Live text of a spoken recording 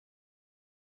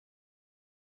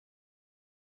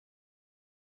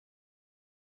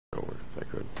if I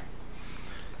could.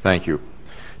 Thank you.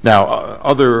 Now,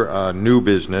 other new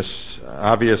business.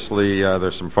 Obviously,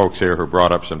 there's some folks here who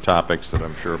brought up some topics that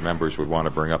I'm sure members would want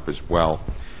to bring up as well.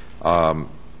 One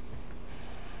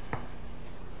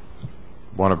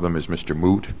of them is Mr.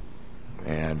 Moot,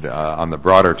 and on the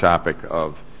broader topic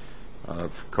of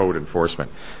code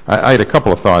enforcement. I had a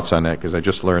couple of thoughts on that because I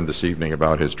just learned this evening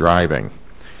about his driving,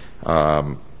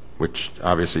 which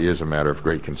obviously is a matter of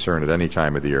great concern at any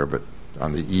time of the year, but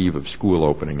on the eve of school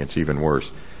opening, it's even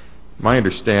worse. My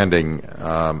understanding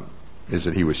is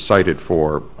that he was cited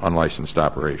for unlicensed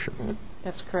operation.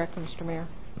 That's correct, Mr. Mayor.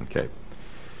 Okay.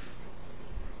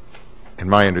 And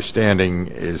my understanding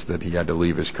is that he had to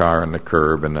leave his car on the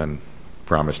curb and then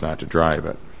promise not to drive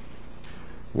it.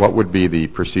 What would be the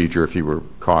procedure if he were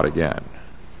caught again?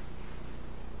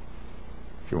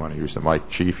 If you want to use the mic,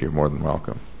 Chief, you're more than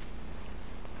welcome.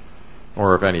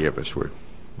 Or if any of us were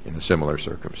in a similar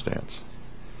circumstance.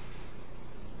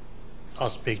 I'll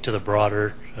speak to the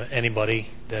broader, anybody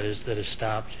that is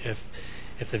stopped.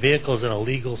 If the vehicle is in a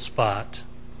legal spot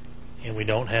and we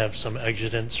don't have some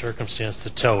exigent circumstance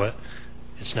to tow it,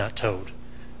 it's not towed.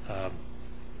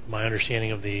 My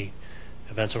understanding of the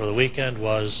events over the weekend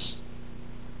was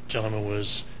the gentleman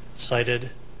was cited,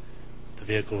 the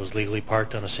vehicle was legally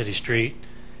parked on a city street,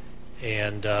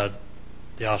 and the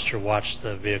officer watched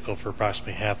the vehicle for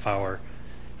approximately a half hour,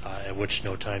 at which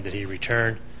no time did he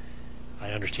return.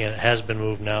 I understand it has been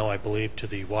moved now, I believe, to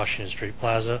the Washington Street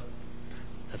Plaza.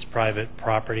 That's private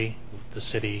property. The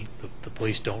city, the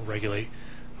police don't regulate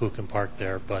who can park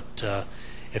there. But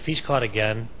if he's caught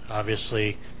again,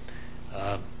 obviously,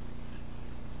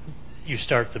 you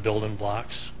start the building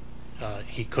blocks.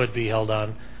 He could be held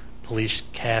on police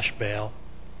cash bail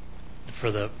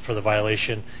for the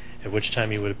violation, at which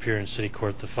time he would appear in city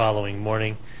court the following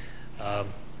morning. I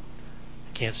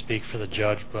can't speak for the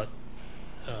judge, but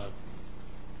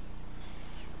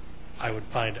I would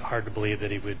find it hard to believe that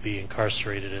he would be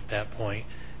incarcerated at that point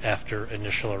after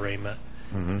initial arraignment.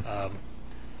 Mm-hmm.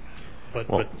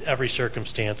 But every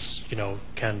circumstance,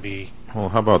 can be. Well,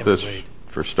 how about this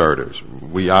for starters?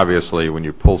 We obviously, when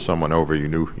you pull someone over, you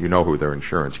know who their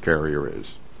insurance carrier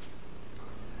is.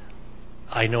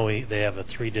 I know they have a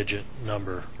 3-digit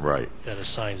number right that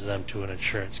assigns them to an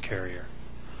insurance carrier.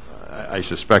 I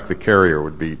suspect the carrier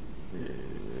would be,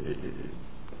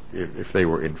 if they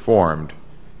were informed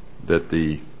that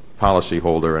the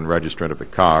policyholder and registrant of the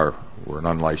car were an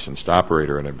unlicensed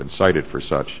operator and had been cited for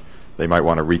such, they might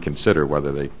want to reconsider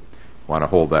whether they want to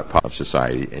hold that policy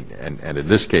society. And in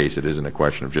this case, it isn't a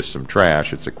question of just some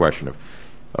trash. It's a question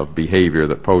of behavior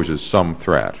that poses some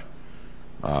threat.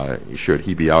 Should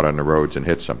he be out on the roads and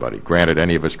hit somebody? Granted,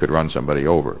 any of us could run somebody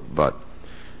over, but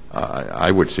I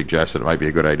would suggest that it might be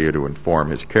a good idea to inform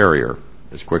his carrier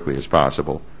as quickly as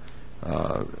possible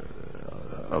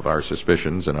of our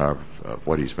suspicions and of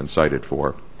what he's been cited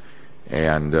for,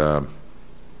 and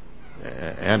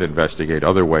investigate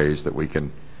other ways that we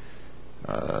can,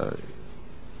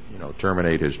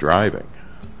 terminate his driving.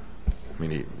 I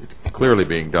mean, it's clearly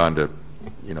being done to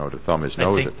thumb his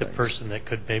nose at things. I think the person that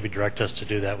could maybe direct us to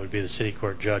do that would be the city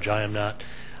court judge. I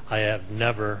have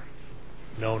never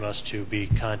known us to be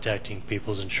contacting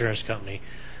people's insurance company.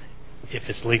 If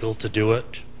it's legal to do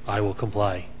it, I will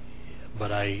comply.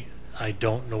 But I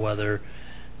don't know whether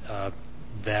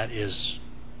that is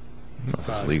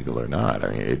legal or not.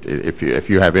 I mean, if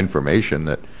you have information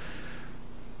that,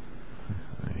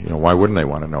 why wouldn't they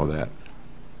want to know that?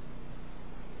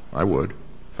 I would,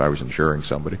 if I was insuring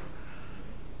somebody.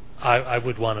 I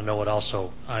would want to know it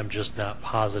also. I'm just not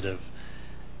positive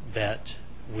that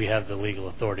we have the legal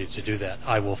authority to do that.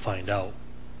 I will find out.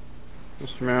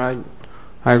 Mr. Mayor,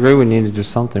 I agree we need to do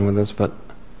something with this, but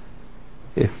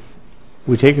if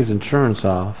we take his insurance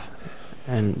off,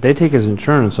 and they take his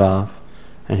insurance off,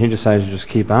 and he decides to just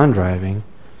keep on driving,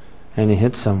 and he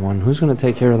hits someone, who's going to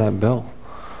take care of that bill?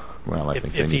 Well, I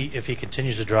think if he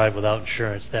continues to drive without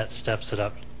insurance, that steps it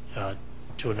up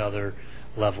to another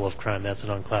level of crime. That's an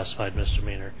unclassified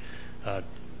misdemeanor.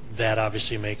 That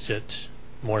obviously makes it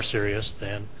more serious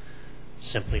than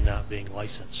simply not being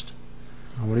licensed.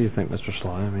 What do you think, Mr.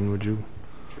 Sly? I mean, would you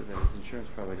sure that his insurance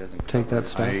probably doesn't take that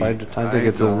step? I think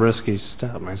it's a risky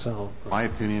step myself. In my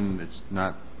opinion, it's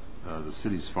not the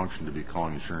city's function to be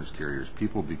calling insurance carriers.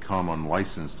 People become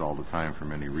unlicensed all the time for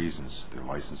many reasons. Their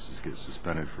licenses get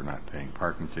suspended for not paying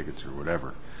parking tickets or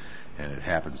whatever. And it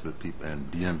happens that people,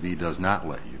 and DMV does not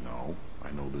let you know.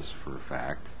 I know this for a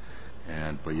fact.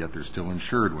 But yet they're still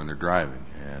insured when they're driving.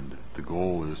 And the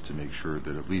goal is to make sure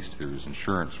that at least there is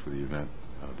insurance for the event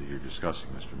that you're discussing,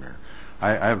 Mr. Mayor.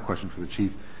 I have a question for the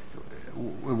Chief. At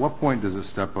what point does it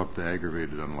step up to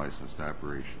aggravated unlicensed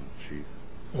operation, Chief?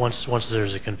 Once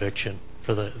there's a conviction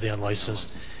for the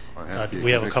unlicensed, Or it has to be a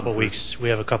we have a conviction couple first? weeks. We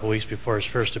have a couple weeks before his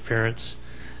first appearance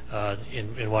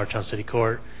in Watertown City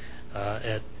Court.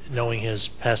 At knowing his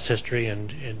past history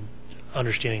and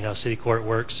understanding how City Court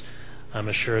works, I'm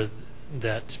assured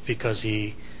that because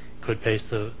he could face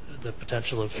the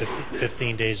potential of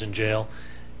 15 days in jail,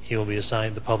 he will be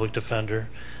assigned the public defender.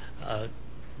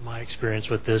 My experience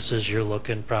with this is you're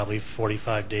looking probably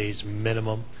 45 days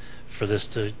minimum for this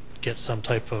to get some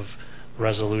type of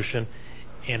resolution,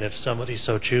 and if somebody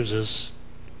so chooses,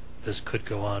 this could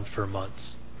go on for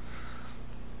months.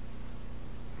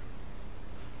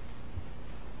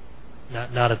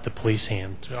 Not at the police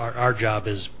hand. Our job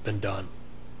has been done.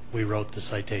 We wrote the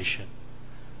citation.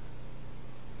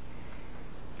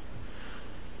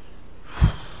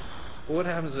 What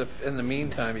happens if, in the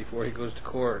meantime, before he goes to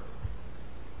court,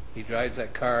 he drives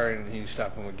that car and you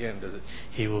stop him again? Does it?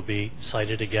 He will be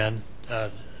cited again.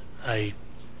 I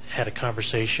had a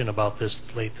conversation about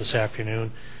this late this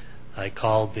afternoon. I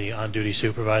called the on-duty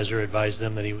supervisor, advised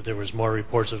them that there was more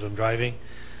reports of him driving.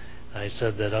 I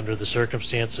said that under the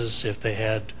circumstances, if they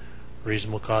had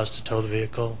reasonable cause to tow the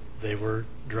vehicle, they were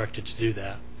directed to do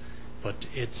that. But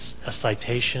it's a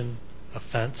citation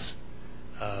offense.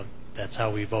 That's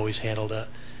how we've always handled it,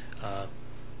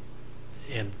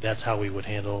 and that's how we would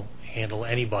handle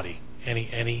anybody,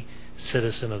 any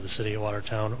citizen of the city of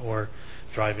Watertown or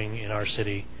driving in our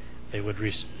city. They would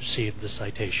receive the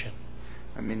citation.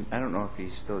 I mean, I don't know if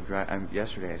he's still driving.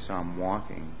 Yesterday I saw him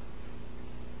walking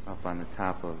up on the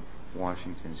top of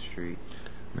Washington Street.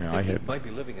 Yeah, I He had might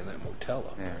be living in that motel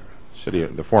up Yeah. there.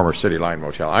 the former City Line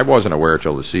Motel. I wasn't aware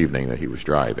till this evening that he was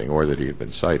driving or that he had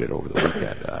been cited over the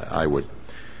weekend.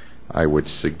 I would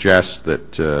suggest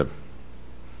that,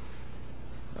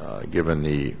 given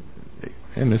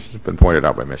and this has been pointed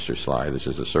out by Mr. Sly, this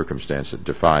is a circumstance that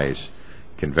defies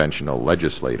conventional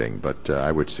legislating, but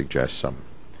I would suggest some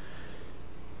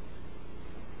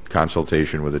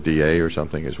consultation with a DA or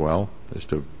something as well as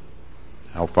to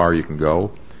how far you can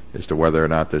go, as to whether or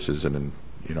not this is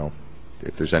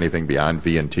if there's anything beyond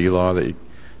V&T law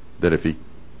that if he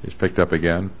is picked up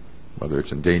again, whether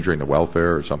it's endangering the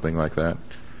welfare or something like that.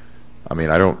 I mean,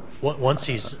 I don't. Once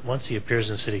he appears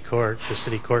in city court, the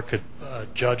city court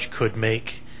judge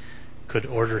could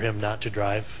order him not to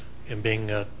drive, and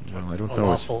being a I don't know.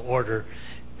 lawful order,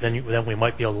 then we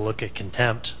might be able to look at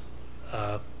contempt.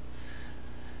 I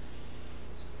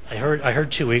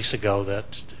heard 2 weeks ago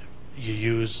that you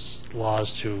use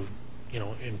laws to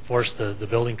enforce the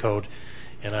building code,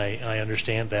 and I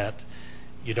understand that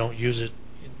you don't use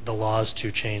the laws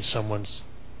to change someone's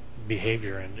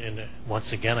behavior, and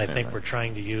once again I think we're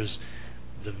trying to use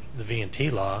the V&T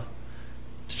law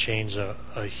to change a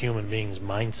human being's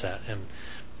mindset, and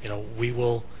we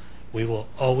will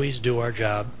always do our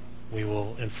job. We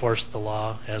will enforce the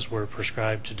law as we're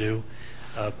prescribed to do,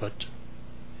 but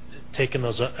taking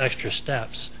those extra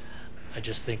steps, I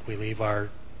just think we leave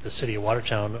the city of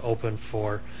Watertown open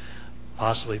for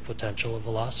possibly potential of a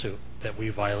lawsuit that we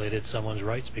violated someone's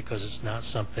rights because it's not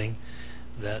something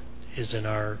that is in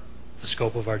the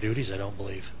scope of our duties, I don't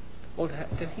believe. Well,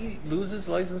 did he lose his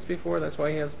license before? That's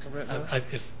why he has a permit now?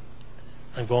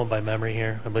 I'm going by memory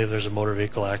here. I believe there's a motor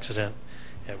vehicle accident,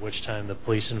 at which time the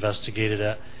police investigated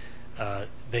it.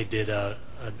 They did a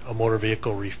motor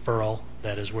vehicle referral.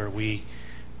 That is where we,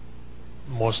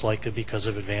 most likely because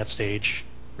of advanced age,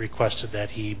 requested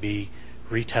that he be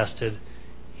retested.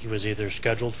 He was either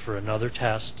scheduled for another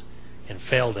test and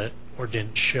failed it or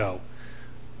didn't show.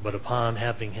 But upon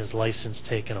having his license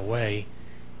taken away,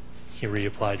 he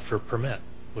reapplied for a permit,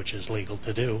 which is legal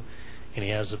to do, and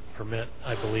he has a permit,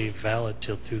 I believe, valid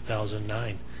till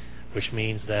 2009, which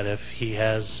means that if he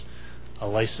has a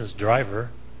licensed driver,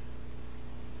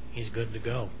 he's good to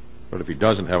go. But if he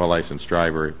doesn't have a licensed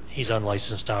driver, He's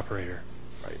unlicensed operator.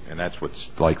 right, and that's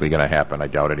what's likely going to happen. I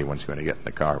doubt anyone's going to get in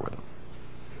the car with him.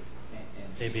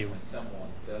 And Maybe. when someone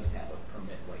does have a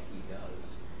permit like he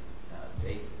does,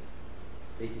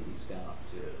 they can be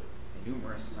stopped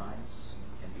numerous times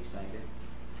and be cited.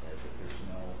 There's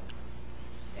no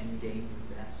end game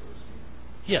with that, so to speak.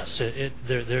 Yes,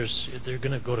 they're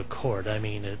going to go to court. I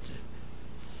mean,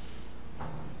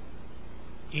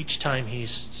 each time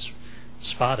he's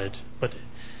spotted, but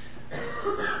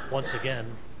once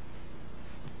again,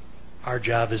 our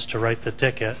job is to write the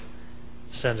ticket,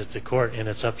 send it to court, and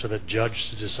it's up to the judge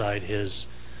to decide his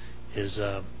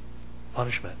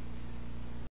punishment.